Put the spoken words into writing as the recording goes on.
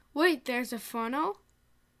Wait, there's a funnel?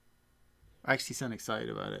 I actually sound excited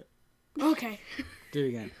about it. Okay. Do it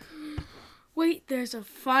again. Wait, there's a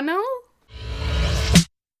funnel?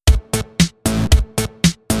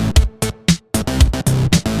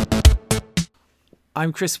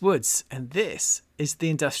 I'm Chris Woods, and this is the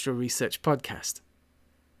Industrial Research Podcast.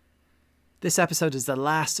 This episode is the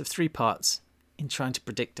last of 3 parts in trying to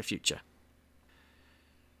predict the future.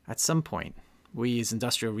 At some point, we as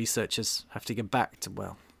industrial researchers have to get back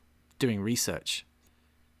to, doing research.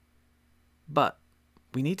 But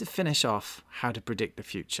we need to finish off how to predict the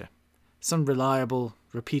future. Some reliable,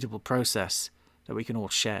 repeatable process that we can all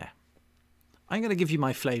share. I'm going to give you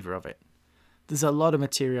my flavour of it. There's a lot of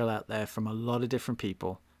material out there from a lot of different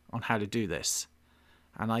people on how to do this,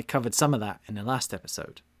 and I covered some of that in the last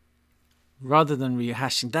episode. Rather than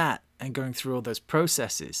rehashing that and going through all those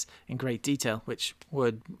processes in great detail, which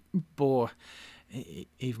would bore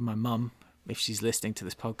even my mum if she's listening to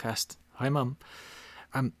this podcast. Hi, Mum.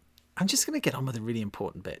 I'm just going to get on with the really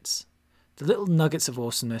important bits, the little nuggets of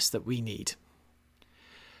awesomeness that we need.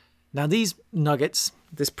 Now, these nuggets,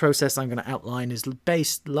 this process I'm going to outline, is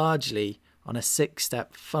based largely on a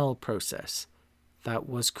 6-step funnel process that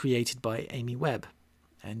was created by Amy Webb.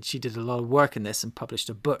 And she did a lot of work in this and published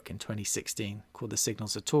a book in 2016 called The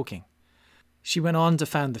Signals Are Talking. She went on to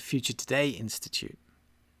found the Future Today Institute.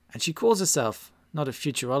 And she calls herself not a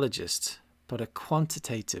futurologist, but a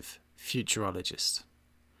quantitative futurologist.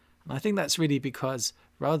 And I think that's really because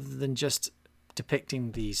rather than just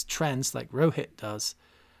depicting these trends like Rohit does,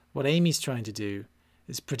 what Amy's trying to do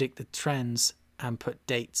is predict the trends and put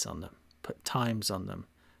dates on them. Put times on them,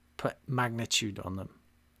 put magnitude on them.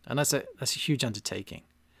 And that's a huge undertaking.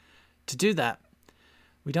 To do that,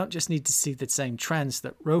 we don't just need to see the same trends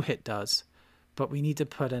that Rohit does, but we need to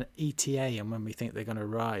put an ETA on when we think they're going to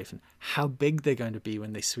arrive and how big they're going to be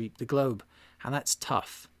when they sweep the globe. And that's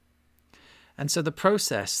tough. And so the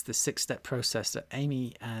process, the 6-step process that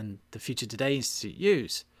Amy and the Future Today Institute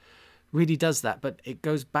use really does that, but it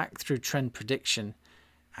goes back through trend prediction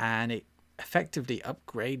and it effectively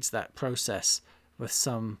upgrades that process with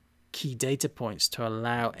some key data points to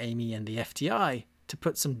allow Amy and the FTI to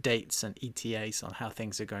put some dates and ETAs on how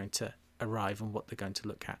things are going to arrive and what they're going to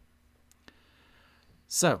look at.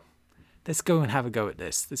 So let's go and have a go at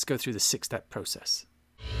this. Let's go through the 6-step process.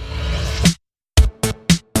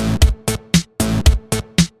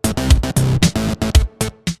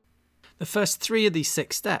 The first 3 of these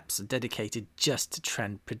 6 steps are dedicated just to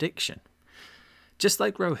trend prediction. Just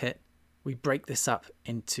like Rohit, we break this up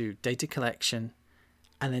into data collection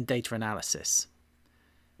and then data analysis.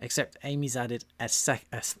 Except Amy's added a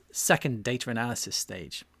second data analysis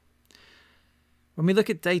stage. When we look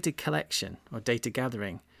at data collection or data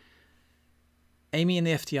gathering, Amy and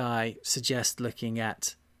the FTI suggest looking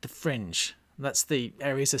at the fringe. That's the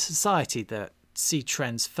areas of society that see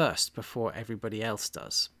trends first before everybody else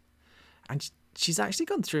does. And she's actually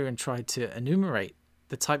gone through and tried to enumerate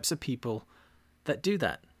the types of people that do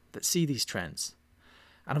that see these trends.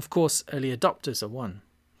 And of course, early adopters are one.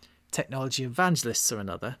 Technology evangelists are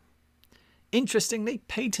another. Interestingly,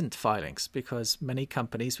 patent filings, because many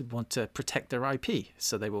companies would want to protect their IP,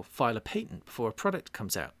 so they will file a patent before a product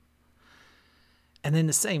comes out. And in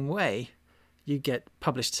the same way, you get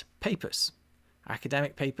published papers,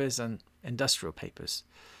 academic papers and industrial papers.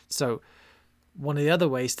 So one of the other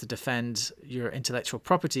ways to defend your intellectual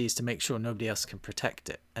property is to make sure nobody else can protect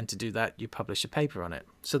it. And to do that, you publish a paper on it.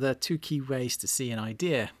 So there are 2 key ways to see an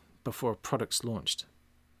idea before a product's launched.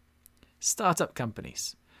 Startup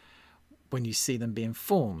companies, when you see them being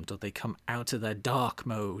formed or they come out of their dark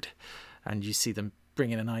mode and you see them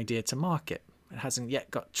bringing an idea to market. It hasn't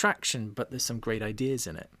yet got traction, but there's some great ideas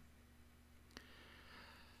in it.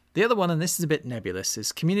 The other one, and this is a bit nebulous,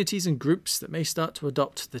 is communities and groups that may start to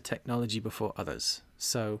adopt the technology before others.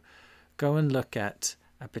 So go and look at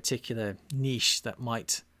a particular niche that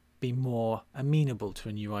might be more amenable to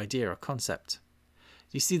a new idea or concept.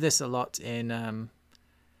 You see this a lot in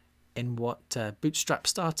what bootstrap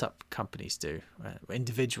startup companies do,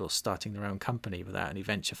 individuals starting their own company without any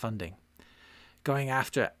venture funding. Going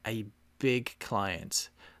after a big client,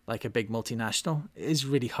 like a big multinational, is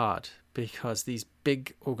really hard because these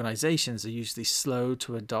big organizations are usually slow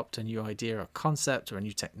to adopt a new idea or concept or a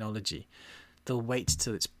new technology. They'll wait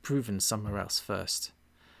till it's proven somewhere else first.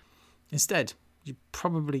 Instead, you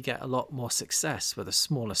probably get a lot more success with a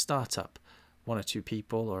smaller startup, 1 or 2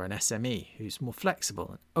 people or an SME who's more flexible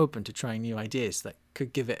and open to trying new ideas that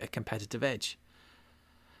could give it a competitive edge.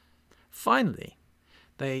 Finally,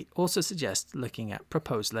 they also suggest looking at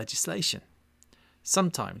proposed legislation.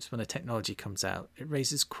 Sometimes when a technology comes out, it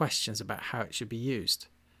raises questions about how it should be used.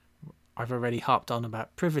 I've already harped on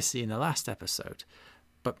about privacy in the last episode,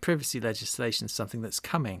 but privacy legislation is something that's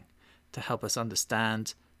coming to help us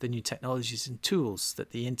understand the new technologies and tools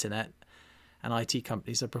that the internet and IT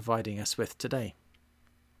companies are providing us with today.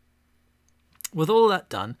 With all that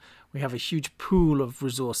done, we have a huge pool of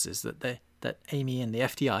resources that Amy and the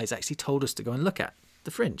FDI has actually told us to go and look at,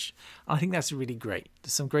 the fringe. I think that's really great.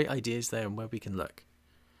 There's some great ideas there on where we can look.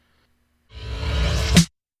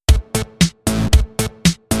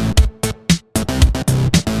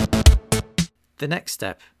 The next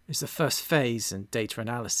step is the first phase in data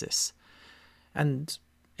analysis. And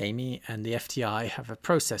Amy and the FDI have a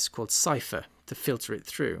process called Cypher to filter it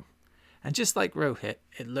through. And just like Rohit,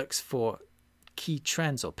 it looks for key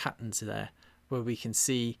trends or patterns there where we can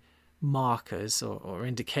see markers or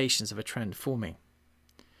indications of a trend forming.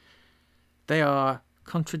 They are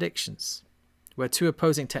contradictions, where two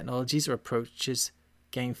opposing technologies or approaches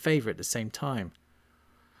gain favour at the same time,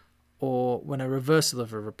 or when a reversal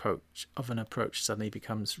of an approach suddenly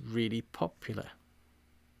becomes really popular.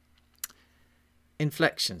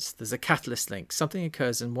 Inflections. There's a catalyst link. Something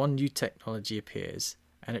occurs and one new technology appears,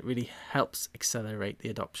 and it really helps accelerate the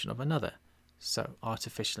adoption of another. So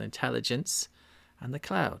artificial intelligence and the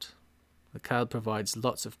cloud. The cloud provides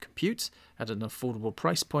lots of compute at an affordable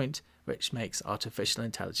price point, which makes artificial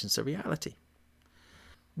intelligence a reality.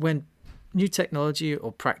 When new technology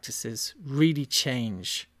or practices really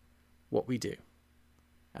change what we do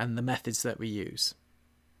and the methods that we use,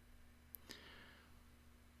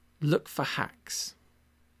 look for hacks,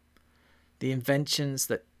 the inventions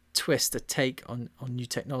that twist a take on new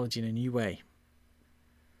technology in a new way.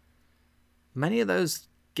 Many of those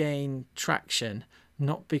gain traction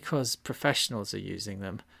not because professionals are using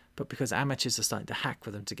them, but because amateurs are starting to hack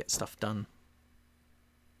with them to get stuff done.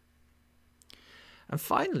 And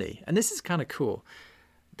finally, and this is kind of cool,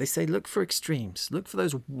 they say look for extremes. Look for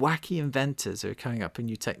those wacky inventors who are coming up with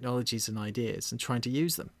new technologies and ideas and trying to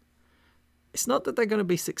use them. It's not that they're going to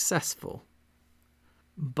be successful,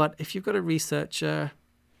 but if you've got a researcher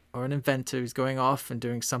or an inventor who's going off and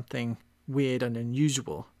doing something weird and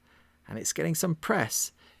unusual, and it's getting some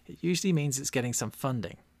press, it usually means it's getting some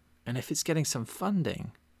funding. And if it's getting some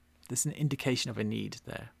funding, there's an indication of a need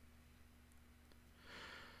there.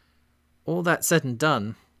 All that said and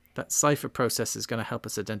done, that Cypher process is going to help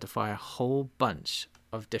us identify a whole bunch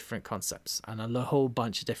of different concepts and a whole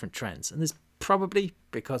bunch of different trends. And there's probably,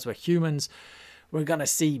 because we're humans, we're going to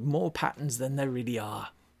see more patterns than there really are.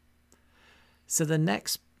 So the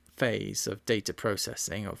next phase of data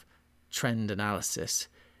processing, of trend analysis,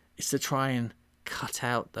 is to try and cut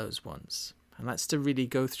out those ones. And that's to really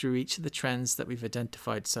go through each of the trends that we've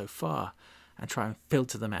identified so far and try and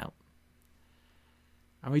filter them out.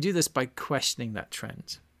 And we do this by questioning that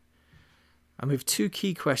trend. And we have two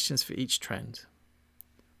key questions for each trend.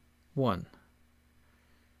 1,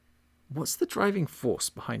 what's the driving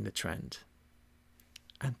force behind the trend?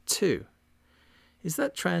 And 2, is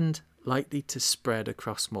that trend likely to spread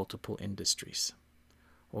across multiple industries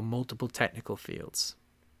or multiple technical fields?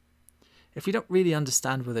 If we don't really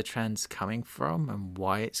understand where the trend's coming from and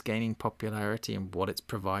why it's gaining popularity and what it's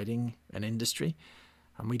providing an industry,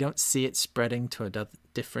 and we don't see it spreading to a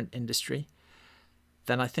different industry,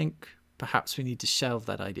 then I think perhaps we need to shelve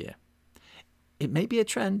that idea. It may be a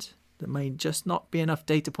trend. There may just not be enough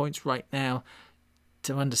data points right now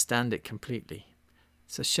to understand it completely.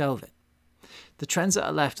 So shelve it. The trends that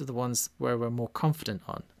are left are the ones where we're more confident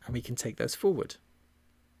on, and we can take those forward.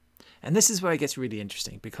 And this is where it gets really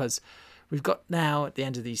interesting, because we've got now at the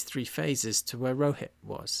end of these 3 phases to where Rohit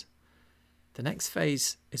was. The next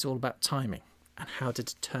phase is all about timing and how to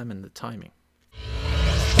determine the timing.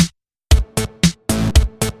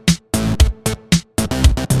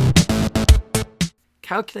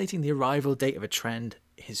 Calculating the arrival date of a trend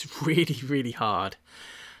is really, really hard.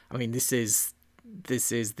 I mean, this is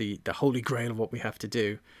the holy grail of what we have to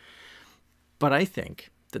do. But I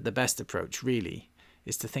think that the best approach really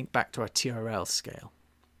is to think back to our TRL scale,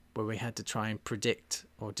 where we had to try and predict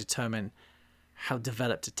or determine how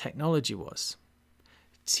developed a technology was.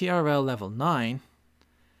 TRL level 9,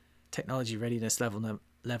 technology readiness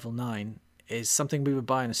level 9, is something we would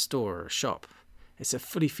buy in a store or a shop. It's a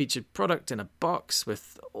fully featured product in a box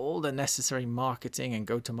with all the necessary marketing and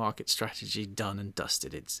go-to-market strategy done and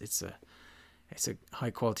dusted. It's a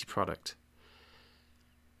high-quality product.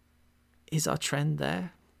 Is our trend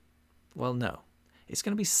there? Well, no. It's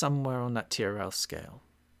going to be somewhere on that TRL scale.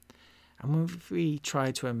 And if we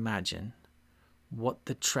try to imagine what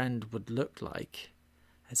the trend would look like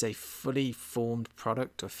as a fully formed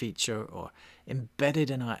product or feature or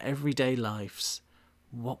embedded in our everyday lives,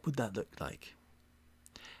 what would that look like?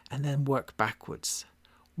 And then work backwards.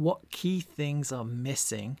 what key things are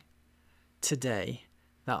missing today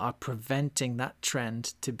that are preventing that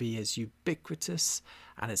trend to be as ubiquitous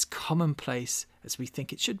and as commonplace as we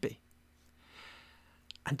think it should be.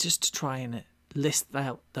 And just to try and list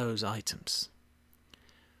out those items.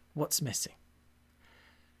 What's missing?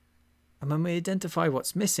 And when we identify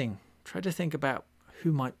what's missing, try to think about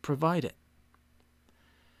who might provide it.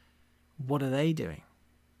 What are they doing?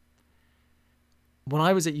 When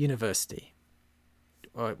I was at university,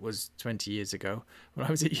 or it was 20 years ago, when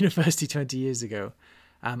I was at university 20 years ago,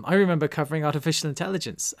 I remember covering artificial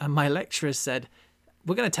intelligence, and my lecturer said,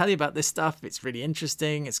 we're going to tell you about this stuff. It's really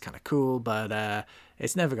interesting. It's kind of cool, but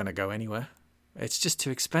it's never going to go anywhere. It's just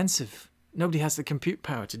too expensive. Nobody has the compute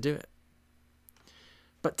power to do it.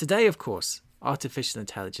 But today, of course, artificial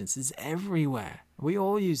intelligence is everywhere. We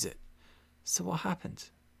all use it. So what happened?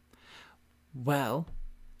 Well,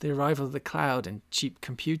 the arrival of the cloud and cheap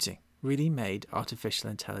computing really made artificial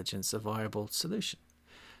intelligence a viable solution.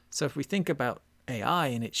 So if we think about AI,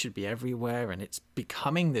 and it should be everywhere, and it's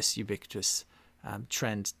becoming this ubiquitous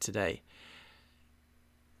trend today,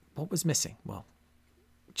 what was missing? Well,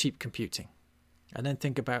 cheap computing. And then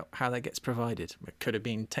think about how that gets provided. It could have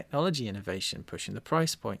been technology innovation pushing the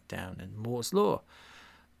price point down and Moore's law.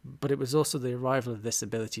 But it was also the arrival of this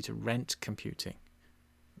ability to rent computing.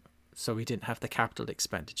 So we didn't have the capital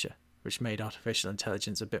expenditure, which made artificial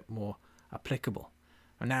intelligence a bit more applicable.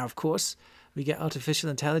 And now, of course, we get artificial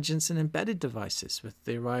intelligence in embedded devices with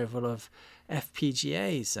the arrival of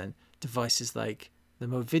FPGAs and devices like the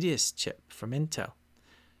Movidius chip from Intel,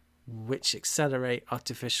 which accelerate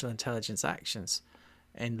artificial intelligence actions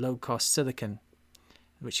in low-cost silicon,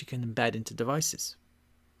 which you can embed into devices.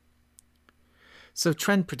 So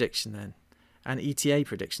trend prediction then, and ETA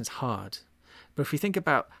prediction is hard. But if we think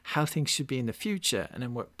about how things should be in the future and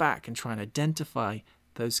then work back and try and identify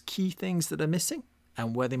those key things that are missing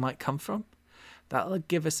and where they might come from, that'll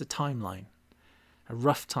give us a timeline, a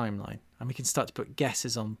rough timeline, and we can start to put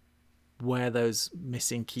guesses on where those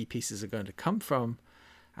missing key pieces are going to come from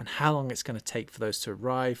and how long it's going to take for those to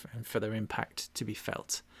arrive and for their impact to be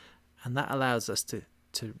felt. And that allows us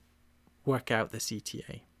to work out this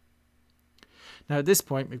ETA. Now at this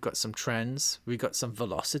point, we've got some trends. We've got some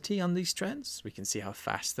velocity on these trends. We can see how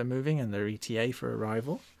fast they're moving and their ETA for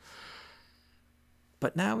arrival.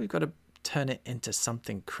 But now we've got to turn it into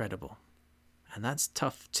something credible. And that's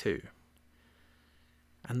tough too.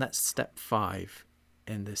 And that's step 5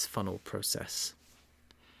 in this funnel process.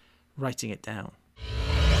 Writing it down.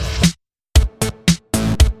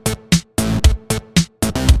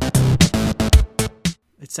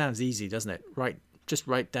 It sounds easy, doesn't it? Just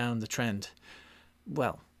write down the trend.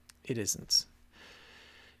 Well, it isn't.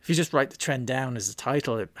 If you just write the trend down as a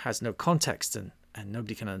title, it has no context and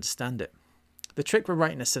nobody can understand it. The trick with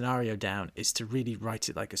writing a scenario down is to really write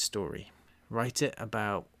it like a story. Write it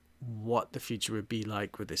about what the future would be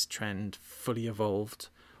like with this trend fully evolved,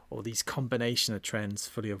 or these combination of trends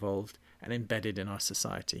fully evolved and embedded in our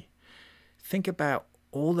society. Think about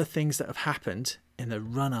all the things that have happened in the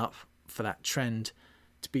run-up for that trend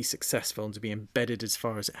to be successful and to be embedded as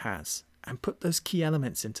far as it has, and put those key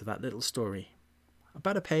elements into that little story.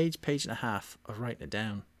 About a page and a half of writing it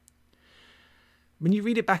down. When you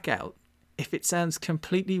read it back out, if it sounds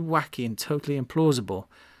completely wacky and totally implausible,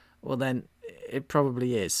 well then it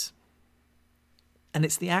probably is. And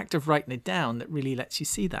it's the act of writing it down that really lets you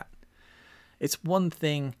see that. It's one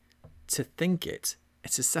thing to think it,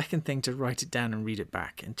 it's a second thing to write it down and read it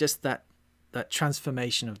back. And just that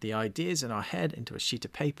transformation of the ideas in our head into a sheet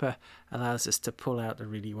of paper allows us to pull out the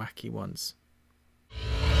really wacky ones.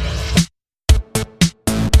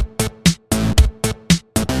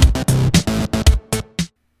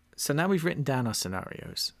 So now we've written down our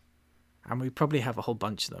scenarios, and we probably have a whole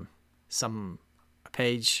bunch of them. Some a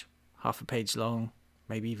page, half a page long,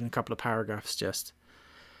 maybe even a couple of paragraphs just.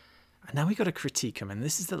 And now we've got to critique them, and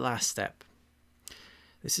this is the last step.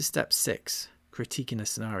 This is step 6, critiquing the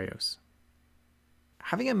scenarios.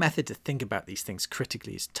 Having a method to think about these things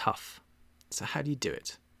critically is tough. So how do you do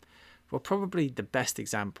it? Well, probably the best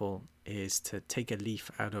example is to take a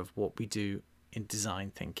leaf out of what we do in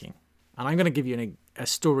design thinking. And I'm going to give you a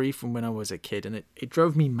story from when I was a kid, and it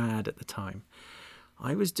drove me mad at the time.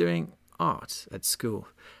 I was doing art at school,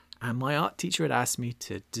 and my art teacher had asked me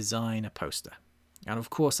to design a poster. And of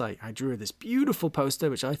course, I drew this beautiful poster,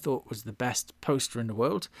 which I thought was the best poster in the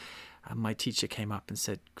world. And my teacher came up and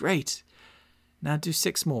said, "Great, now do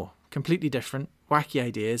 6 more, completely different, wacky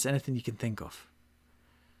ideas, anything you can think of."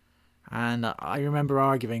 And I remember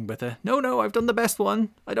arguing with her, No, I've done the best one.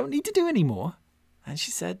 I don't need to do any more. And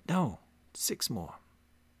she said, "No, 6 more.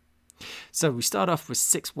 So we start off with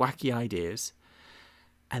 6 wacky ideas.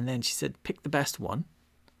 And then she said, pick the best one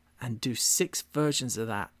and do 6 versions of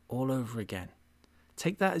that all over again.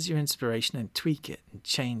 Take that as your inspiration and tweak it and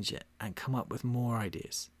change it and come up with more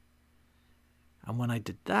ideas. And when I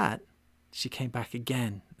did that, she came back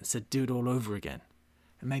again and said, do it all over again.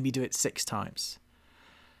 And made me do it 6 times.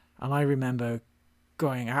 And I remember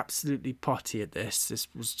going absolutely potty at this. This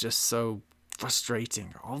was just so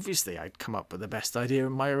frustrating. Obviously, I'd come up with the best idea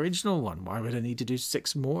in my original one. Why would I need to do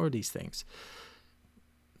 6 more of these things?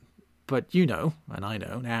 But you know, and I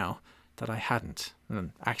know now, that I hadn't.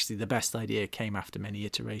 And actually, the best idea came after many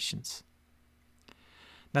iterations.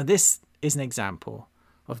 Now, this is an example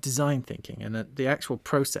of design thinking, and the actual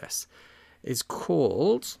process is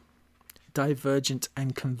called divergent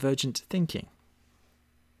and convergent thinking.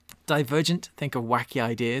 Divergent, think of wacky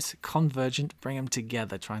ideas. Convergent, bring them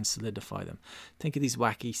together, try and solidify them. Think of these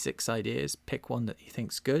wacky 6 ideas, pick one that you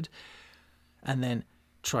think's good, and then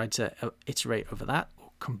try to iterate over that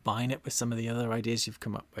or combine it with some of the other ideas you've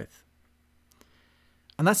come up with.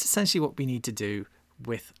 And that's essentially what we need to do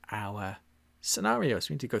with our scenarios.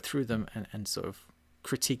 We need to go through them and sort of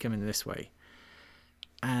critique them in this way.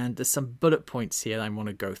 And there's some bullet points here I want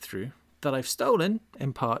to go through that I've stolen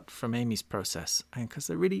in part from Amy's process, and because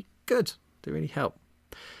they're really good, they really help.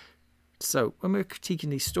 So when we're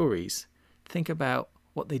critiquing these stories, think about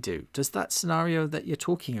what they do. Does that scenario that you're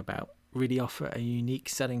talking about really offer a unique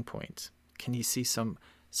selling point? Can you see some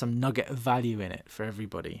nugget of value in it for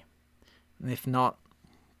everybody? And if not,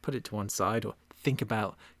 put it to one side or think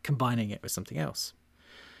about combining it with something else.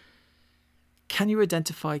 Can you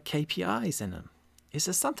identify KPIs in them? Is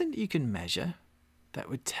there something that you can measure that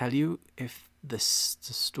would tell you if the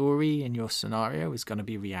story in your scenario is going to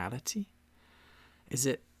be reality? Is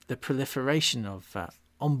it the proliferation of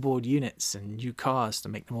onboard units and new cars to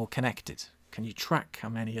make them all connected? Can you track how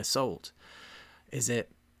many are sold? Is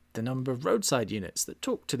it the number of roadside units that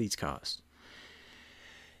talk to these cars?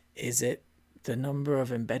 Is it the number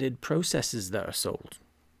of embedded processors that are sold?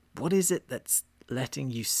 What is it that's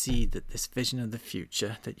letting you see that this vision of the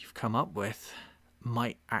future that you've come up with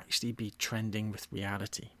might actually be trending with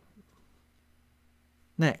reality?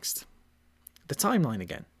 Next, the timeline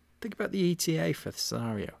again. Think about the ETA for the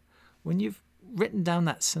scenario. When you've written down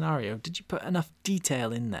that scenario, did you put enough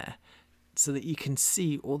detail in there so that you can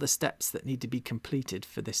see all the steps that need to be completed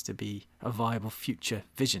for this to be a viable future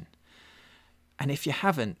vision? And if you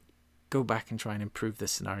haven't, go back and try and improve the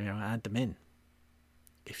scenario and add them in,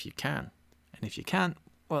 if you can. And if you can't,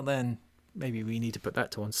 well then maybe we need to put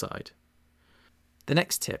that to one side. The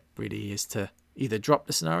next tip really is to either drop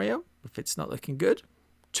the scenario if it's not looking good,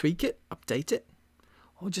 tweak it, update it,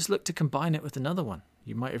 or just look to combine it with another one.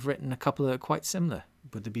 You might have written a couple that are quite similar.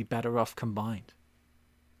 Would they be better off combined?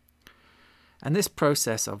 And this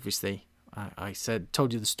process, obviously, I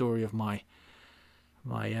told you the story of my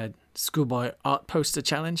schoolboy art poster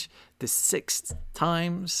challenge. The 6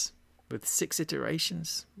 times with 6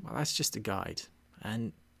 iterations. Well, that's just a guide,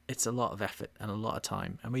 and it's a lot of effort and a lot of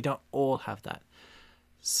time, and we don't all have that.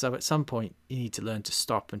 So at some point you need to learn to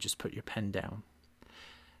stop and just put your pen down.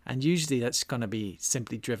 And usually that's going to be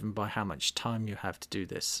simply driven by how much time you have to do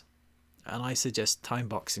this. And I suggest time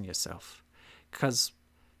boxing yourself, because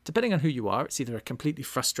depending on who you are, it's either a completely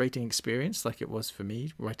frustrating experience like it was for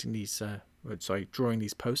me drawing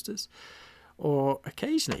these posters, or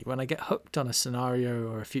occasionally when I get hooked on a scenario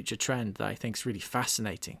or a future trend that I think is really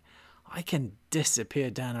fascinating, I can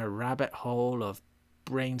disappear down a rabbit hole of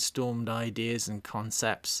brainstormed ideas and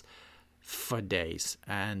concepts for days.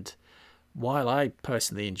 And while I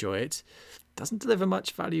personally enjoy it, it doesn't deliver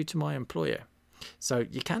much value to my employer. So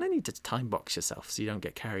you kind of need to time box yourself so you don't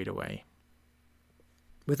get carried away.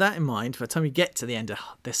 With that in mind, by the time we get to the end of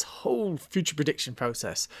this whole future prediction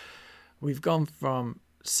process, we've gone from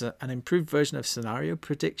an improved version of scenario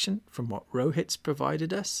prediction from what Rohit's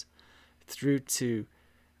provided us through to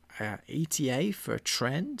ETA for a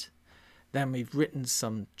trend. Then we've written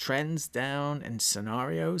some trends down in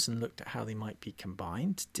scenarios and looked at how they might be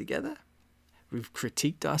combined together. We've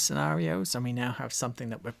critiqued our scenarios, and we now have something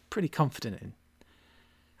that we're pretty confident in.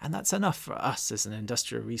 And that's enough for us as an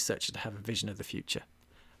industrial researcher to have a vision of the future.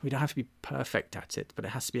 We don't have to be perfect at it, but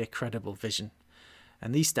it has to be a credible vision.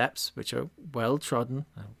 And these steps, which are well trodden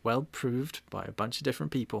and well proved by a bunch of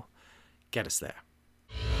different people, get us there.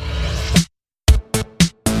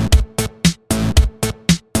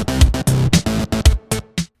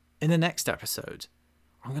 In the next episode,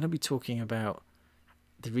 I'm going to be talking about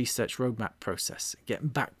the research roadmap process, getting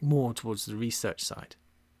back more towards the research side.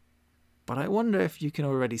 But I wonder if you can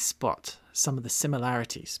already spot some of the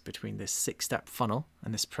similarities between this 6-step funnel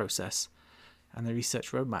and this process and the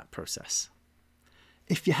research roadmap process.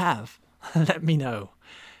 If you have, let me know.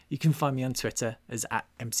 You can find me on Twitter as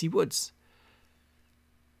 @MCWoods.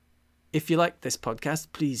 If you like this podcast,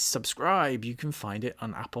 please subscribe. You can find it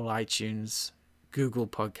on Apple iTunes, Google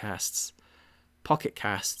Podcasts, Pocket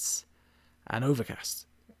Casts, and Overcast.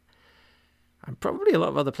 And probably a lot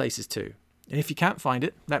of other places too. And if you can't find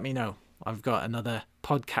it, let me know. I've got another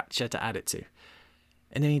podcatcher to add it to.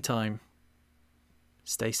 In the meantime,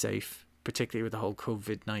 stay safe, particularly with the whole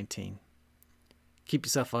COVID-19. Keep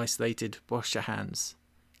yourself isolated, wash your hands,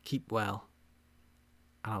 keep well,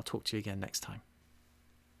 and I'll talk to you again next time.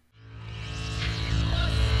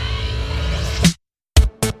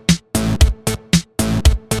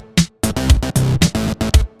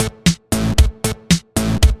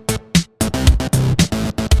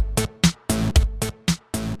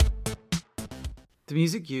 The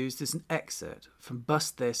music used is an excerpt from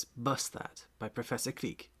Bust This, Bust That by Professor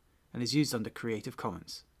Cleek and is used under Creative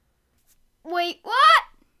Commons. Wait, what?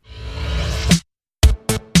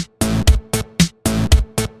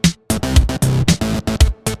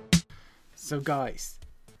 So guys,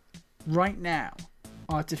 right now,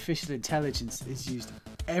 artificial intelligence is used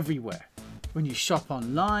everywhere. When you shop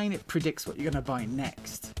online, it predicts what you're going to buy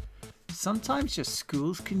next. Sometimes your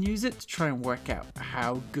schools can use it to try and work out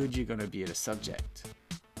how good you're going to be at a subject.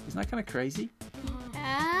 Isn't that kind of crazy?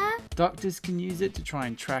 Doctors can use it to try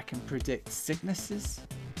and track and predict sicknesses.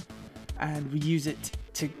 And we use it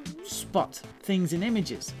to spot things in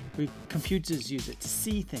images. Computers use it to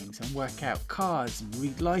see things and work out cars and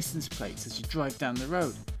read license plates as you drive down the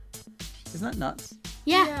road. Isn't that nuts?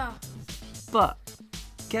 Yeah. But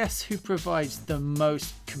guess who provides the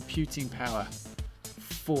most computing power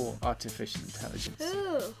for artificial intelligence?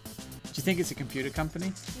 Ooh. Do you think it's a computer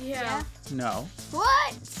company? Yeah. No.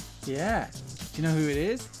 What? Yeah. Do you know who it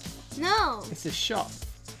is? No. It's a shop.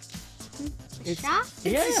 Shop?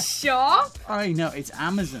 Yeah. It's a shop? I know, it's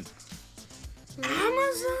Amazon.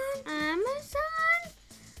 Amazon? Amazon?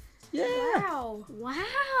 Yeah. Wow.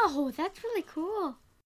 Wow, that's really cool.